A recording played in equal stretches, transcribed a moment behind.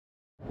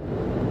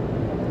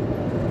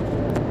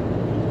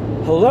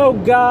Hello,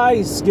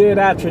 guys. Good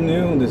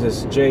afternoon. This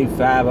is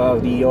J5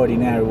 of the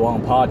Ordinary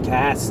One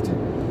podcast.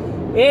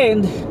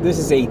 And this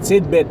is a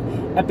Tidbit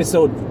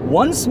episode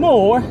once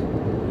more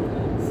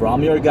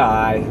from your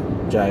guy,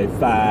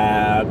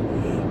 J5.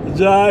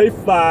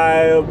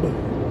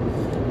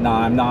 Now,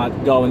 I'm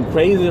not going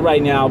crazy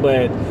right now,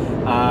 but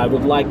I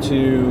would like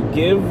to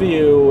give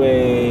you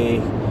a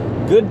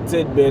good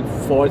tidbit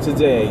for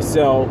today.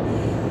 So,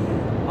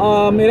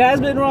 it has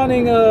been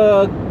running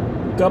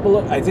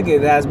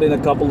it has been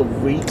a couple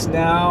of weeks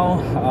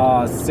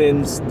now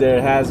since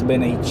there has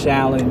been a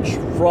challenge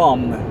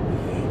from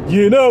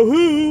you know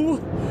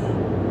who,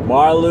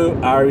 Marlu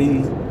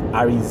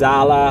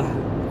Arizala,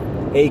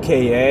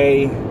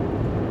 aka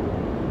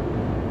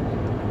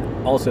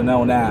also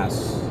known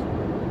as,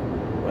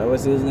 what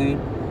was his name?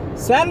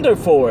 Xander.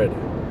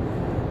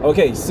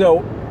 Okay,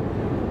 so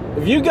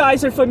if you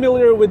guys are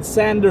familiar with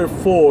Xander,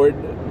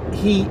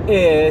 he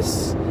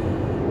is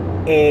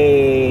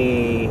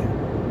a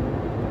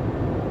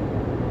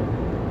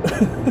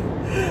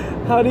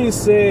how do you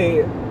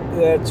say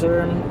that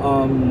term?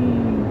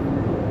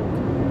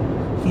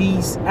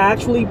 He's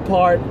actually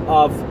part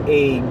of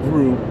a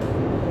group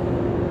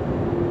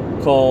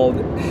called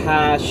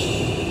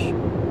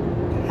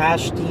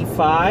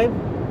T5.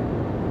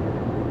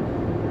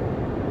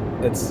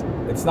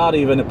 It's not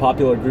even a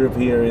popular group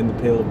here in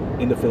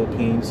the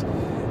Philippines,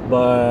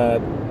 but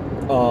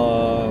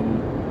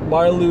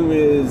Marlu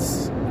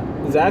is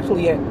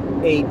actually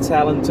a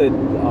talented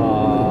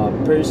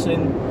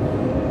person,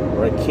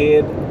 or a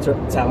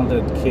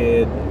talented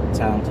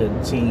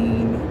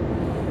teen.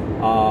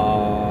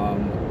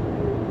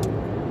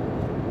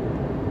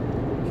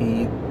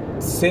 He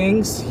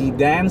sings, he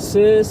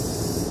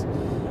dances.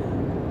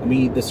 Let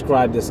me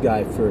describe this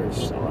guy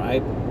first,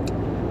 alright?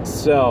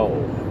 So,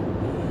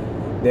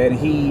 then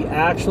he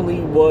actually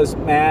was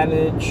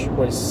managed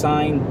or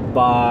signed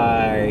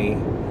by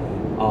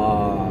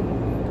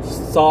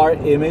Star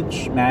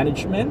Image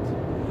Management,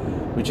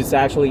 which is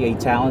actually a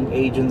talent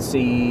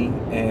agency,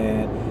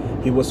 and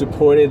he was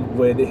supported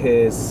with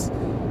his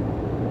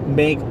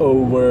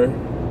makeover,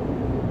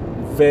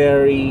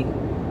 very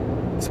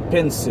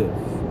expensive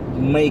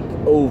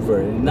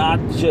makeover, not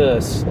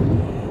just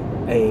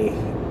a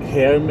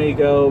hair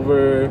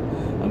makeover,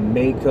 a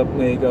makeup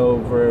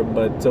makeover,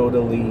 but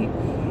totally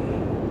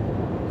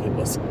he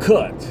was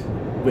cut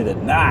with a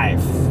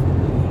knife.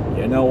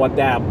 You know what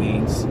that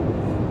means.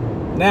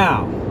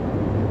 Now,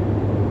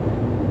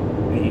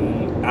 he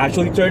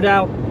actually turned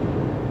out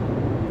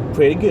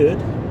pretty good.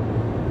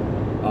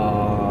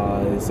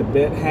 He's a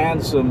bit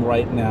handsome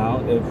right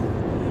now. If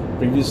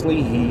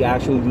previously he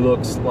actually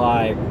looks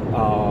like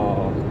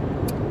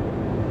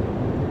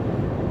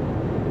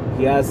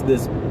he has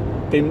this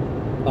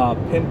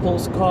pimple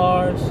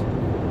scars.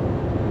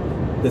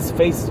 His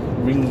face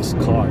really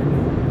scarred,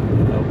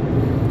 you know.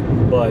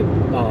 But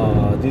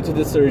due to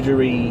the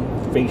surgery,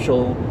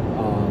 facial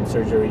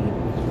surgery,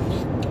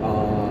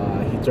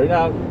 he turned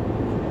out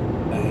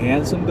a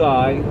handsome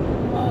guy.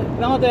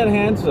 Not that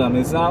handsome.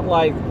 It's not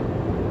like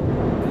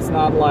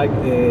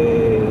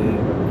a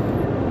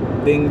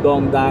Ding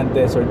Dong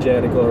Dantes or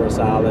Jericho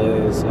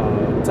Rosales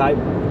type,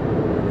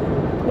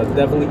 but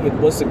definitely it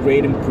was a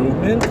great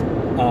improvement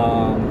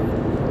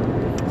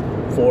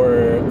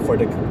for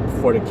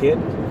the kid,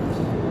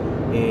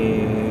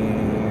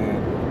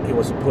 and he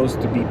was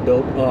supposed to be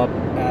built up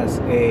as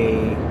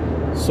a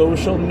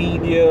social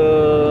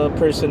media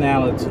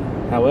personality.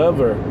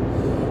 However,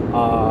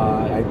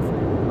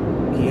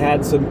 he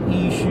had some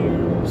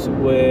issues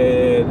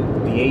with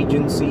the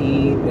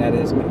agency that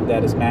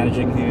is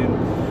managing him,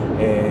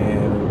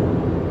 and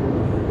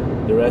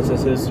the rest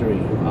is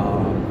history.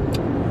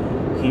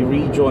 He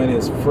rejoined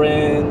his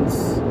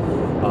friends,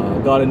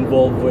 got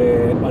involved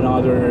with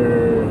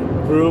another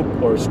group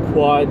or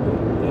squad.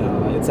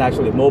 It's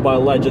actually a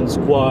Mobile Legends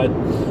squad.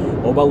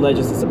 Mobile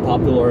Legends is a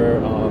popular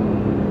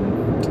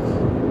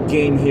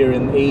game here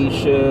in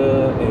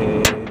Asia,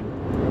 and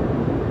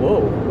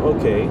whoa,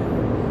 okay.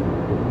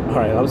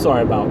 Alright, I'm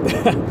sorry about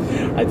that.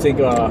 I think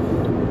our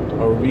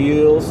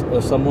wheels,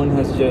 someone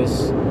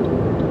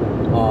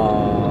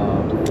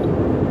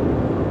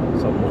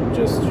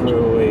just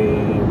threw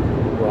a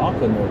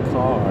rock in their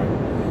car.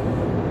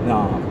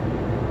 Nah.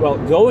 Well,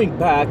 going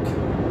back,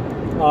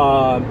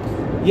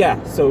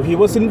 so he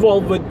was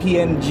involved with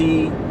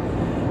PNG.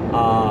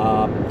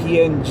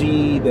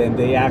 Then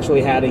they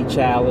actually had a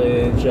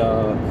challenge.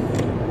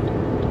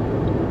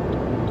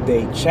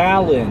 They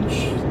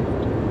challenged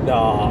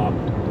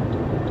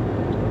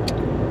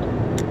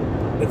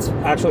it's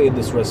actually a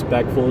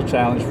disrespectful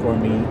challenge for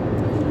me.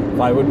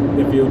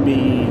 If you'll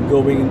be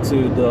going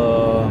into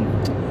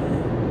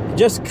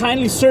just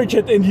kindly search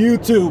it in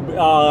YouTube.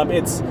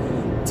 It's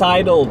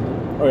titled,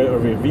 or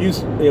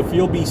reviews, if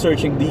you'll be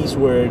searching these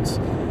words,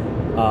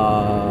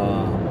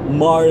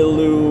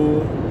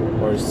 Marlu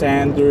or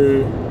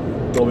Xander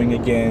going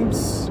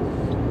against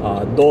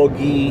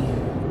Dogie,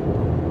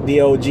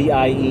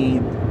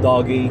 Dogie,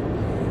 Dogie.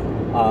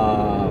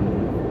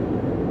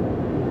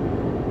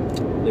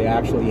 They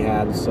actually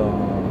had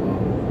some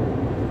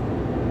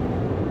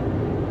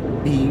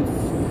beef.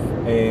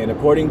 And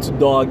according to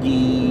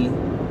Dogie,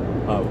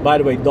 by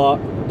the way,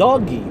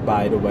 Dogie,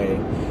 by the way,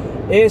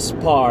 is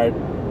part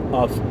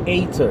of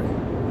Aether,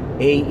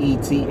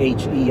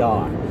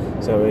 Aether.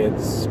 So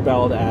it's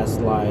spelled as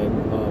like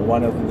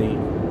one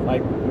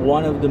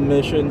of the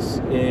missions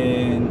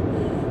in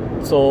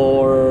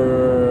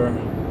Thor.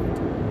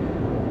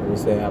 What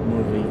was that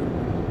movie?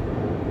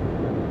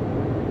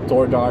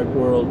 Thor Dark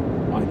World,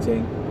 I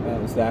think.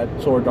 Is that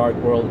Thor Dark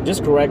World?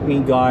 Just correct me,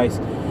 guys.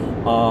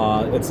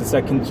 It's the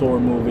second Thor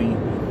movie.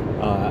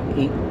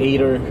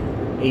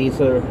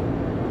 Aether.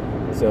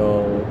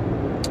 So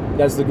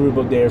that's the group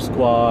of their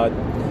squad.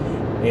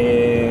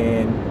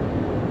 And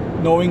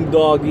knowing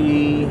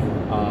Dogie,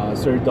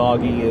 Sir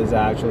Dogie is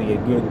actually a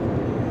good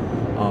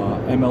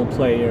ML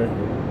player.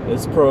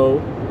 He's pro.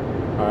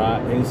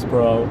 Alright, he's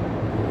pro.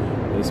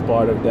 He's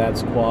part of that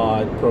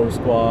squad, pro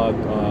squad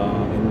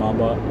in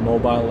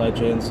Mobile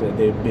Legends.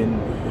 They've been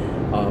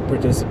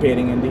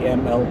participating in the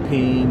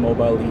MLP,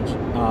 Mobile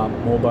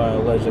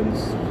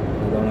Legends.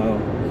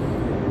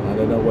 I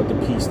don't know what the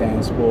P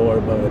stands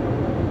for, but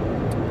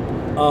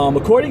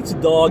according to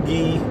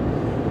Dogie,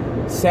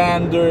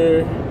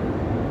 Xander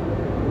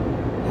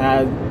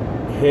had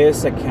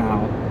his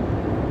account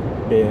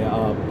been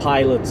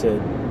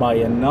piloted by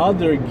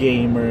another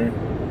gamer,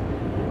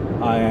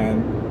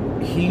 and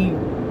he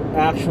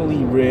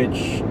actually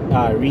reached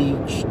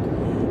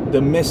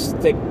the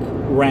Mystic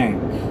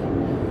rank.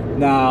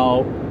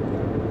 Now,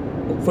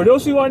 for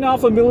those who are not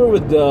familiar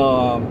with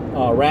the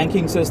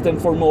ranking system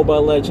for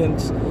Mobile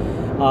Legends,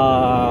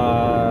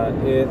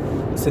 it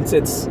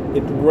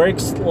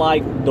works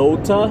like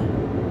Dota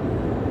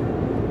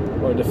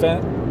or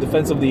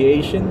Defense of the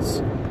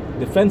Ancients.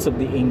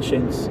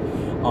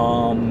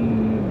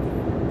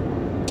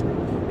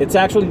 It's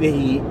actually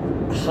the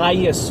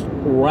highest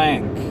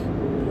rank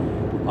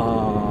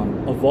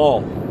of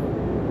all.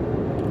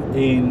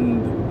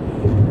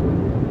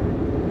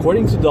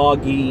 According to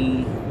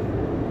Dogie,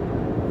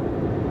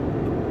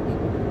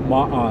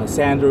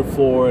 Xander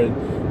Ford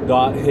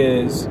got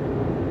his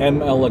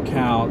ML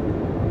account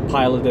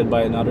piloted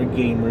by another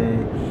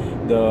gamer.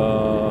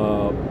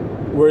 The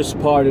worst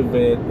part of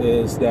it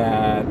is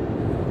that,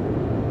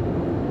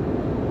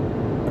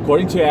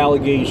 according to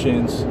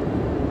allegations,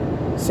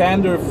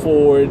 Xander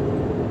Ford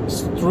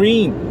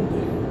streamed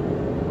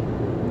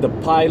the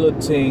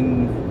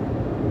piloting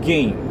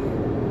game,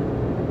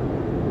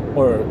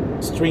 or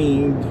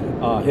streamed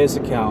his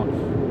account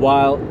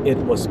while it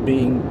was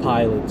being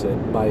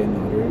piloted by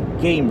another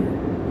gamer.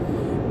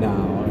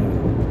 Now,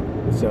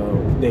 so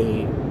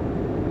the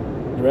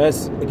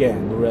rest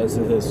is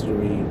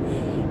history.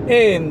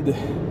 And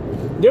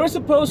they were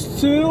supposed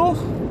to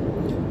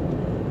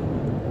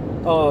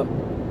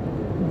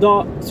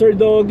Sir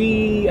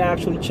Dogie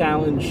actually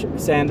challenged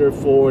Xander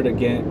Ford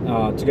again,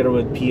 together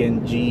with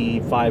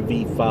PNG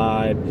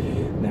 5v5.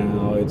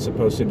 Now it's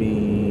supposed to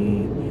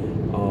be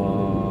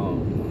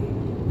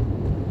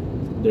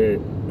there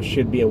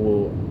should be a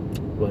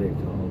what do you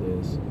call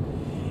this?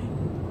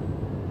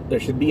 There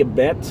should be a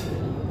bet,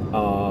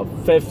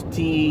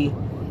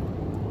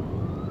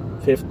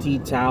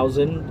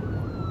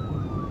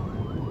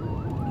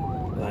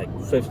 50,000, like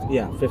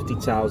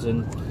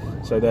 50,000.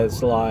 So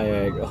that's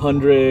like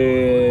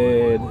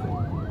 100.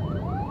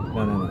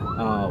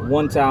 No.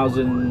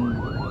 1,000.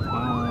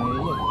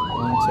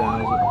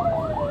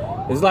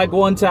 1,000. It's like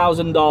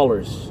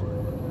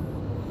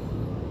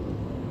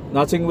 $1,000.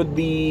 Nothing would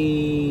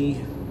be.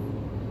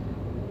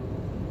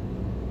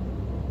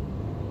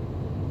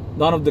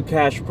 None of the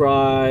cash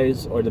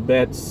prize or the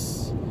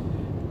bets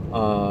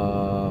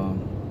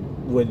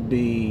would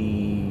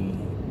be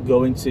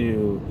going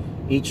to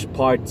each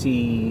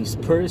party's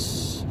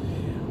purse,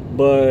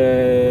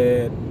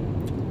 but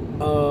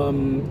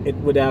it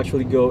would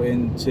actually go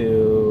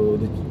into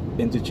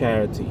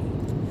charity.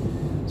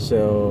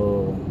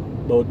 So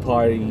both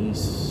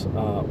parties,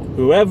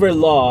 whoever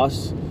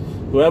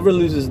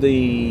loses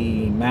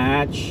the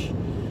match,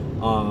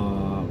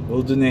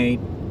 will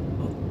donate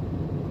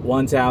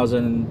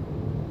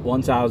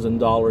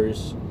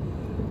 $1,000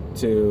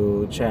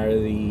 to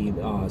charity,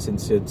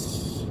 since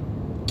it's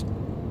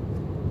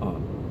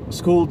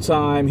school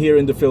time here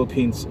in the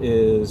Philippines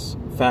is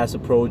fast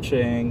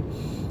approaching.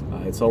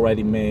 It's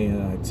already May,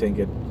 and I think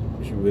it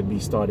would be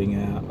starting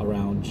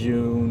around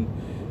June.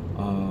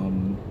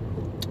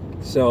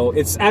 So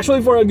it's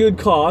actually for a good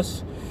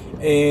cause,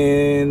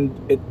 and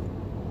if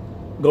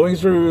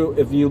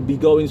you'll be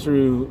going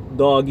through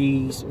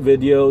Doggie's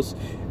videos,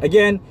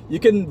 again, you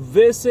can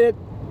visit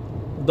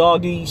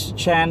Doggie's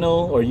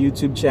channel or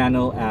YouTube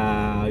channel.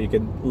 You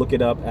can look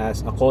it up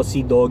as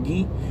Akosi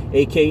Dogie,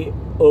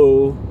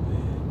 AKO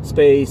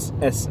space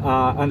Akosi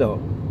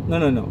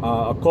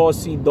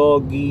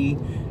Dogie,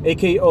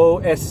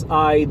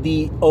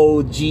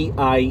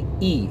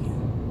 AKOSIDOGIE.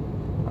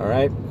 All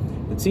right.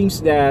 It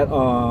seems that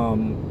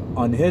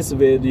on his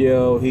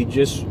video, he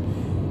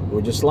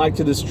would just like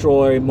to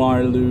destroy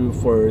Marlu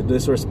for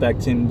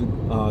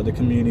disrespecting the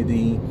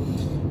community,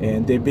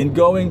 and they've been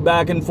going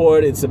back and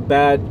forth. It's a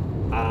bad,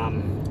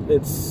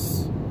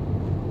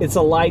 it's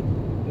a light,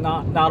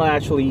 not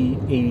actually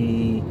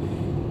a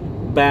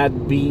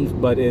bad beef,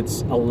 but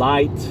it's a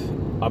light.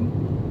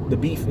 The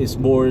beef is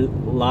more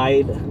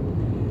light,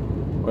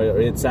 or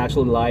it's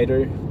actually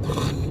lighter.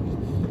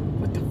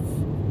 What the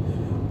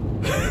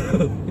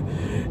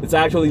it's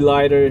actually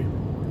lighter,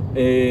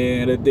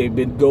 and they've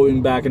been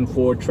going back and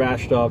forth,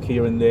 trash talk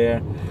here and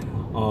there.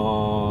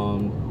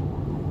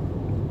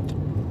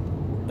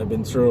 I've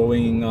been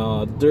throwing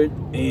dirt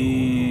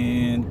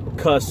and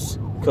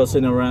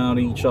cussing around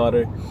each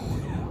other.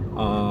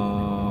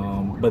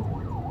 But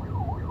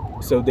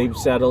so they've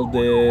settled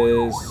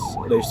this.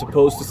 They're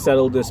supposed to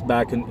settle this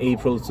back in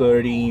April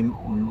 30.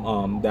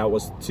 That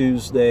was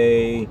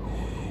Tuesday.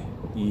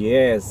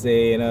 Yes,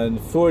 and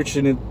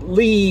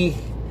unfortunately,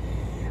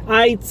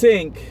 I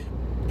think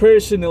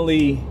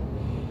personally,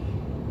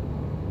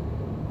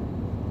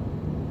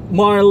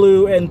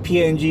 Marlu and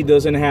PNG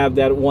doesn't have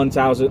that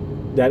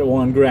 1,000, that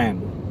 $1,000.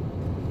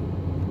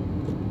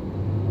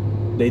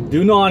 They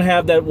do not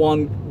have that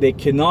one. They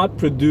cannot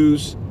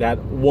produce that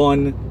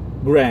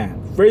 $1,000.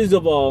 First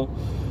of all,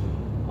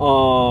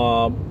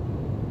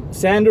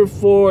 Xander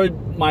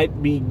Ford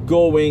might be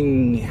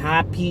going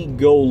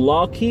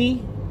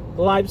happy-go-lucky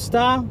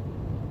lifestyle,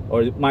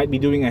 or it might be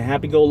doing a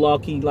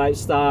happy-go-lucky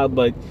lifestyle,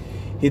 but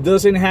he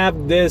doesn't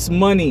have this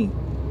money.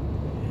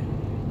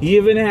 He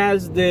even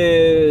has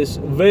this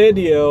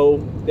video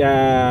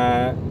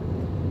that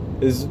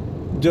is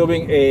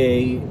going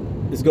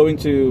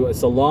to a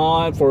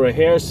salon for a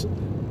hair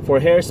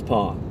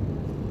spa,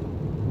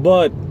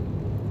 but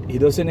he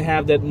doesn't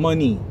have that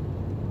money.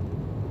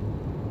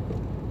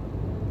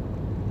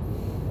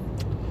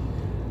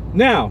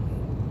 Now,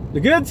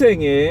 the good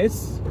thing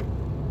is,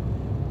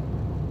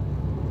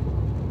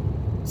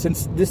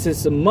 since this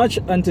is a much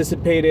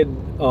anticipated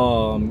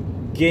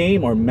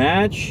game or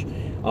match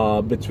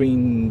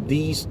between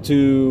these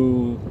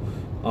two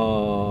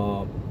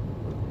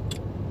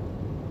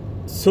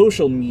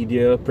social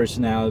media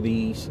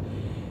personalities,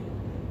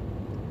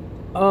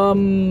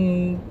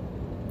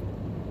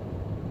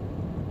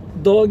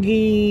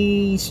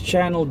 Doggie's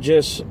channel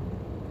just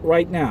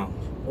right now,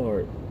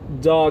 or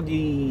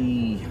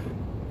Dogie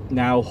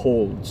now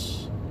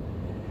holds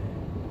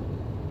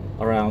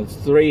around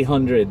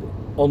 300,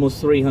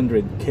 almost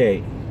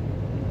 300k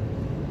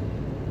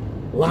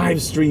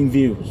live stream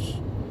views,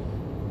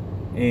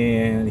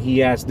 and he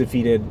has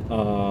defeated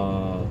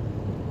or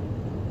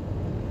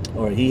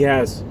he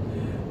has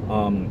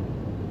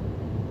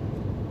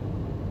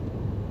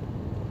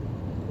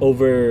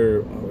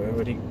over,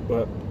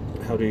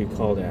 how do you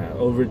call that,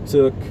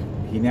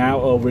 he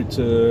now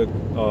overtook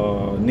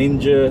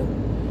Ninja,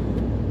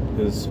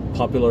 who's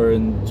popular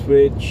in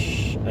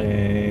Twitch,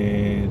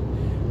 and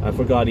I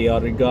forgot the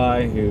other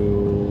guy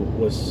who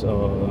was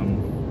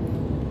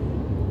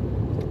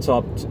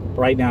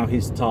right now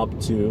he's top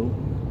 2,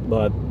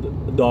 but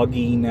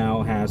Dogie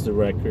now has the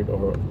record,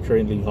 or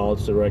currently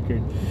holds the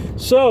record.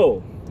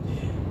 So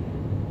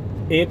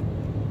it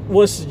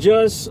was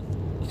just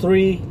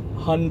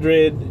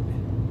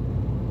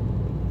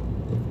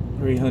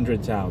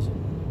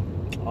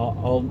 300,000,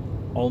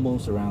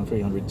 almost around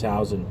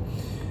 300,000.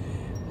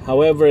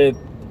 However,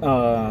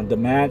 the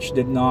match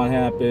did not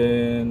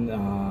happen.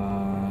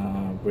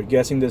 We're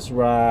guessing this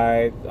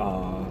right.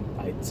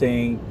 I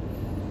think,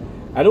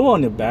 I don't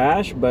want to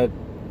bash, but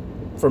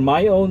for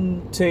my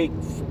own take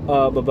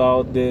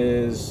about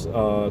this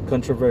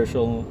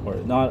controversial, or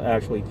not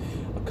actually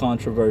a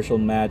controversial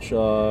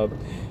matchup,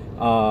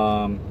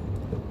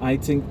 I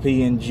think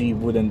PNG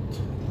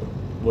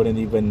wouldn't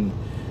even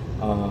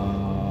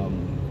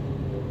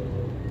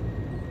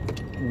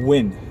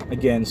win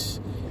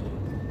against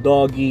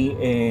Dogie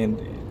and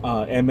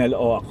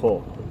MLO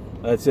Ako.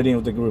 That's the name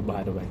of the group,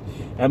 by the way.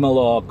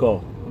 MLO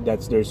Ako.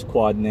 That's their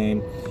squad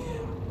name.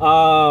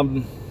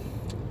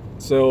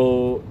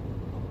 So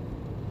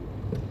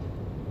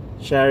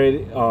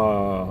charity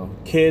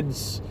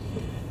kids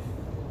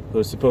who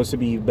are supposed to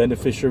be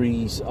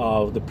beneficiaries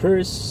of the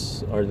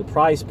purse, or the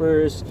prize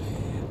purse,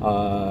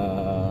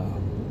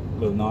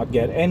 will not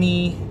get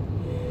any.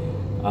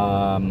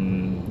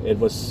 It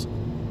was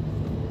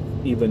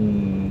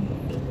even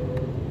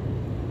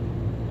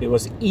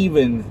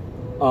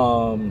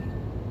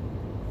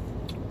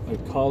I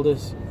call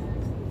this,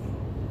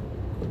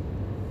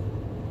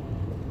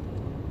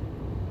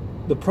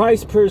 the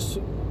prize purse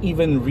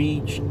even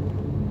reached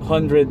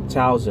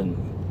 100,000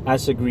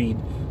 as agreed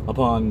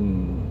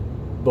upon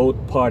both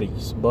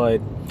parties,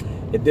 but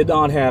it did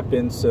not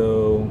happen.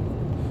 So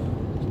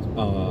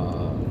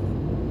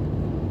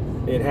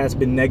it has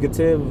been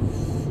negative.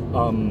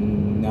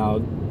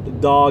 Now the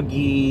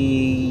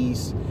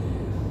Doggie's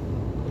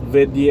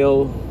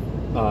video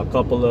a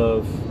couple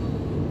of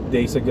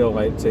days ago,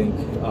 I think,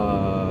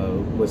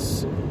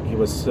 he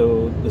was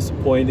so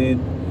disappointed.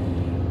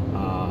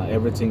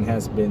 Everything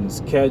has been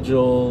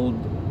scheduled,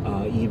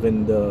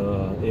 even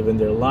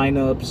their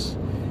lineups.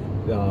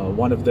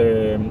 One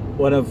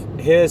of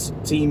his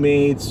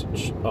teammates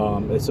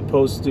is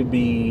supposed to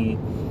be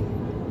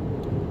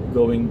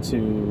going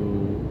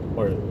to,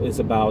 or is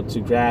about to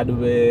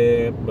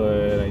graduate,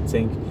 but I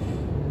think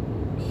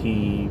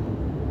he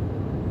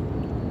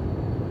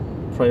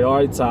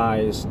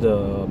prioritized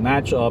the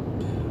matchup,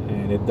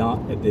 and it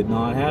did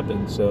not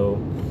happen.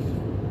 So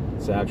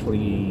it's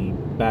actually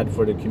bad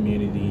for the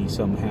community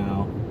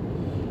somehow.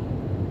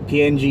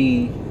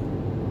 PNG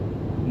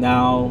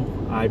now,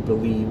 I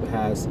believe,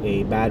 has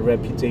a bad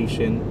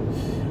reputation,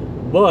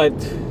 but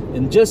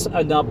in just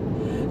an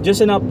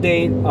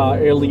update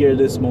earlier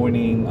this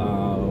morning,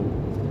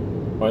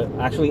 or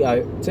actually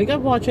I think I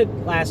watched it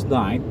last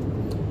night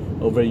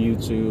over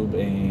YouTube,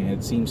 and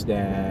it seems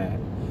that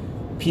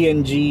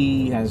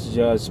PNG has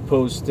just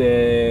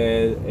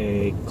posted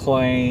a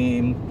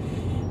claim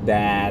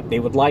that they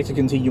would like to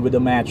continue with the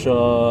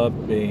matchup,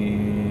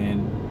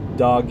 and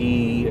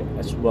Dogie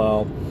as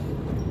well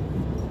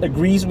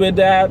agrees with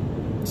that.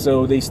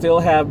 So they still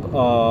have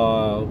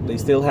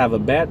a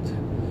bet,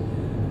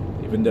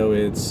 even though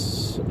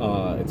it's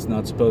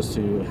not supposed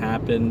to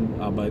happen.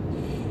 But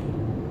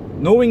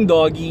knowing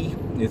Dogie,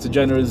 it's a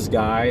generous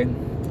guy.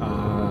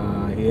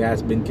 He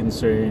has been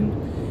concerned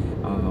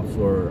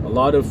for a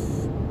lot of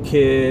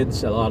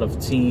kids, a lot of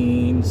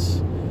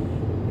teens,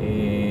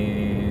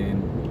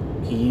 and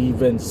he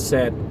even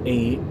set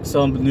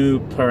some new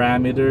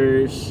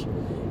parameters.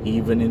 He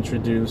even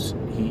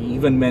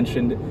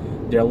mentioned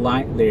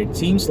their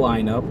team's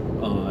lineup.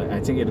 I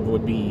think it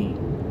would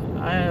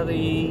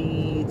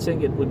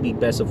be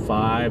best of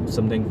 5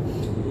 something,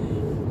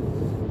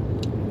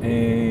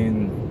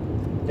 and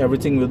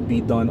everything would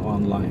be done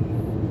online.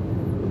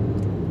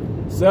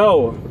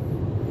 So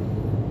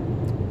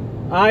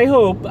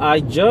I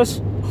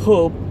just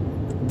hope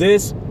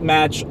this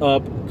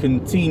matchup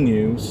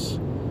continues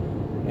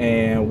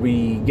and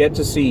we get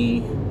to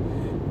see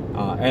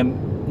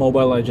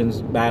Mobile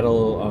Legends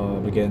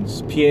battle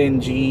against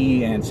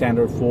PNG and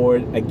Xander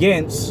Ford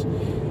against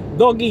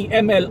Dogie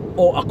ML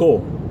o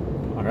Ako.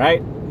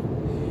 Alright?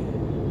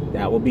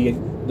 That will be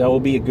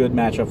a good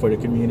matchup for the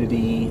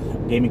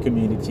gaming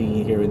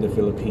community here in the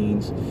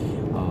Philippines.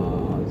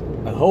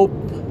 I hope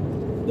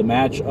the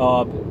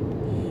matchup,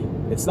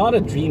 it's not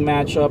a dream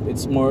matchup,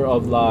 it's more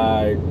of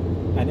like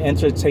an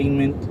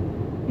entertainment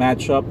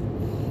matchup.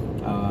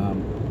 I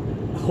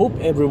hope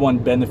everyone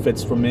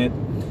benefits from it,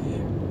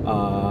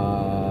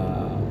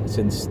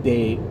 since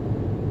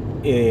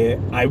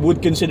I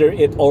would consider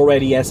it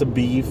already as a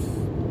beef,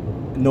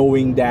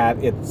 knowing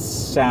that it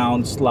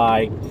sounds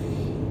like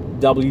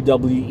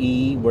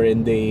WWE,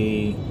 wherein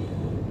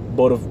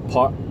both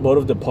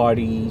of the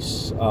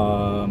parties,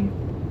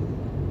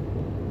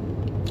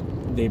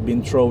 they've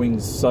been throwing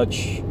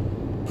such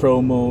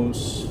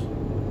promos,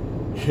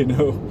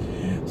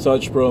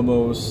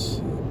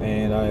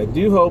 and I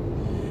do hope,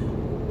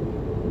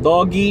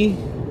 Dogie,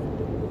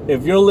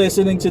 if you're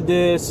listening to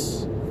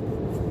this,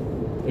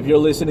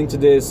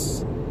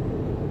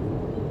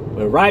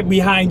 we're right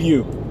behind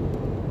you.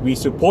 We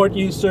support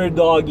you, Sir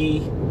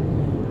Dogie.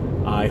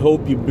 I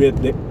hope you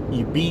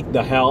beat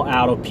the hell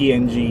out of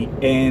PNG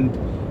and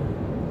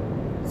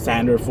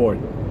Xander Ford.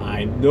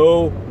 I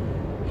know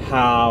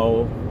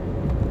how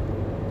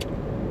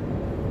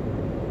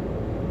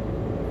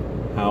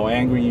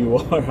angry you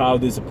are, how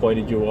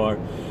disappointed you are.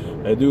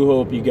 I do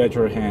hope you get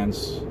your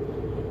hands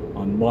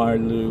on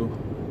Marlu,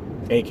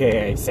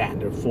 aka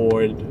Xander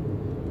Ford.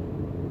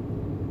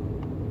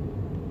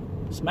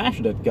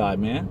 Smash that guy,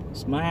 man.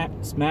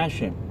 Smash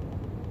him.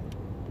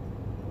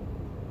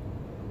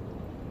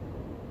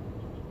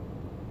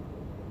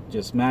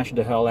 Just smash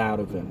the hell out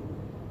of him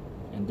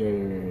and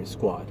their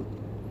squad.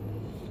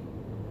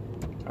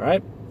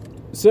 Alright,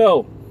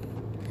 so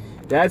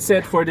that's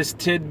it for this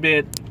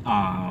tidbit.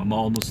 I'm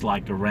almost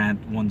like a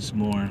rant once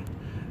more,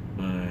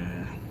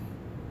 but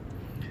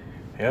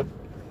yep.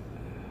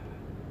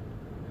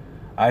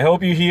 I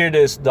hope you hear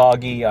this,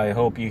 Dogie. I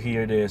hope you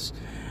hear this.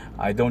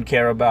 I don't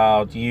care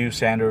about you,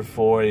 Xander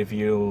Ford. If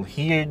you'll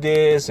hear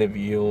this, if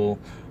you'll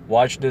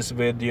watch this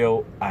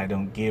video, I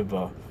don't give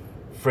a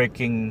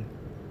freaking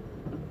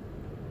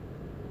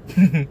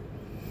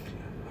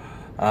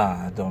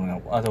I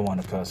don't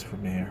want to cuss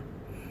from here.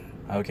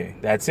 Okay,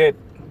 that's it.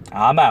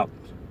 I'm out.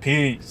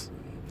 Peace.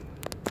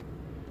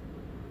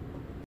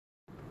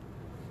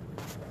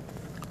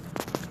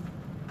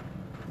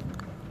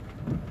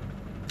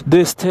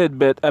 This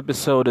tidbit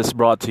episode is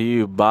brought to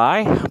you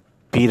by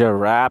Peter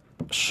Wrap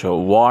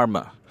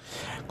Shawarma.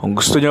 Kung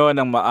gusto nyo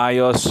ng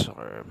maayos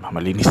or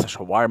malinis na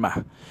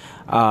shawarma,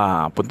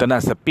 punta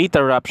na sa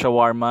Peter Wrap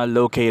Shawarma,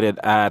 located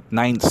at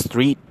 9th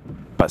Street,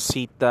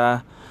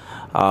 Pasita,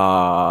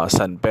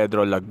 San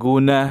Pedro,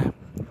 Laguna.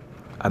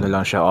 Ano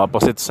lang siya,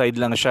 opposite side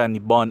lang siya ni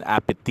Bon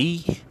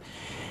Appetit.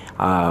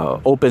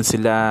 Open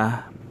sila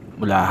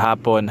mula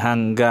hapon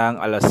hanggang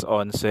alas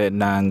 11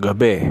 ng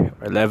gabi,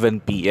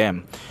 11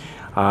 p.m.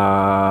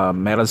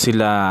 Meron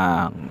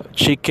silang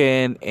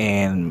chicken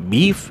and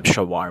beef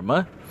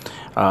shawarma.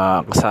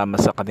 Kasama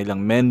sa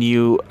kanilang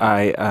menu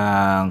ay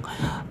ang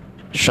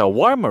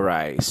shawarma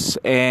rice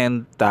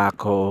and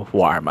taco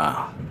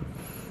warma.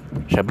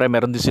 Syempre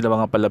meron din sila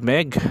mga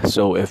palamig.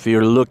 So if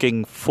you're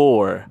looking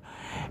for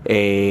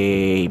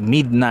a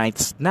midnight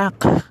snack,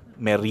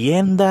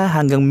 merienda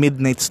hanggang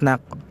midnight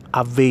snack,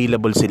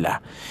 available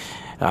sila.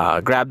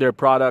 Grab their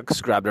products,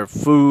 grab their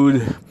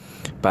food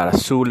para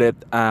sulit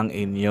ang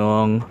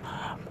inyong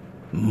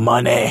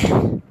money.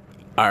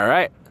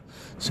 Alright,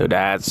 so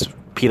that's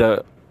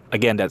pita.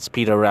 Again, that's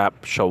pita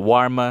wrap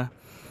shawarma.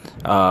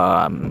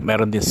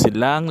 Meron din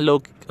silang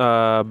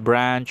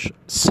branch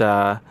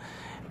sa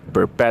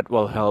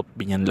Perpetual Help,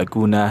 Binyan,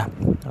 Laguna.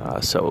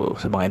 So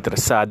sa mga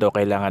interesado,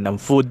 kailangan ng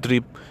food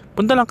trip,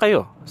 punta lang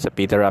kayo sa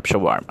Pita Wrap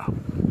Shawarma.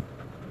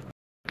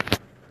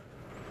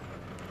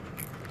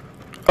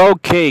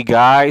 Okay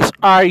guys,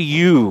 are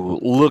you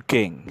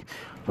looking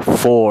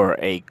for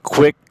a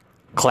quick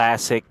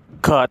classic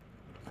cut?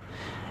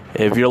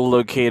 If you're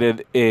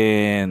located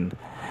in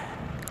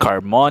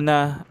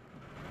Carmona,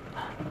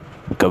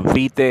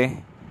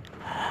 Cavite,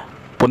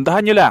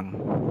 puntahan nyo lang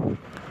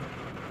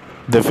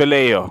De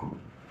Fileo.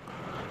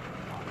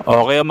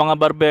 Okay ang mga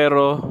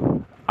barbero,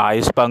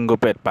 ayos pang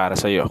gupit para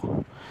sa'yo.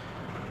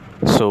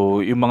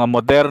 So yung mga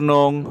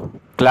modernong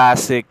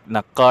classic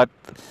na cut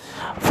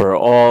for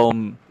all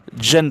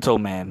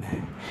gentlemen,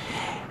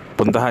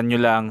 puntahan nyo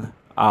lang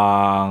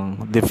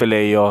ang De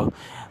Fileo.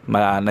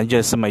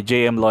 Nandiyan sa may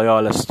JM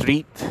Loyola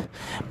Street,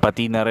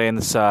 pati na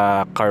rin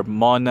sa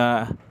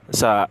Carmona,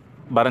 sa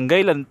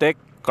Barangay Lantec,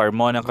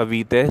 Carmona,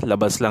 Cavite.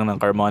 Labas lang ng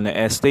Carmona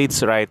Estates,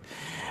 right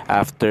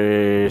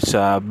after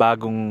sa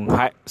bagong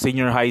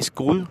senior high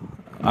school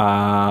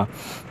na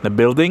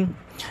building.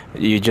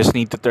 You just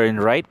need to turn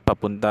right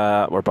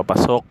papunta or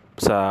papasok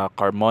sa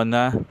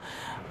Carmona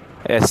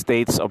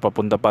Estates o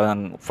papunta pa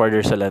lang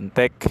further sa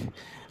Lantec.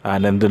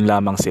 Nandun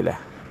lamang sila.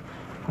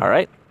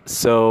 Alright,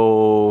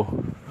 so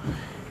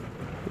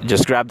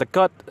just grab the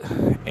cut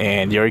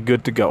and you're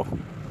good to go.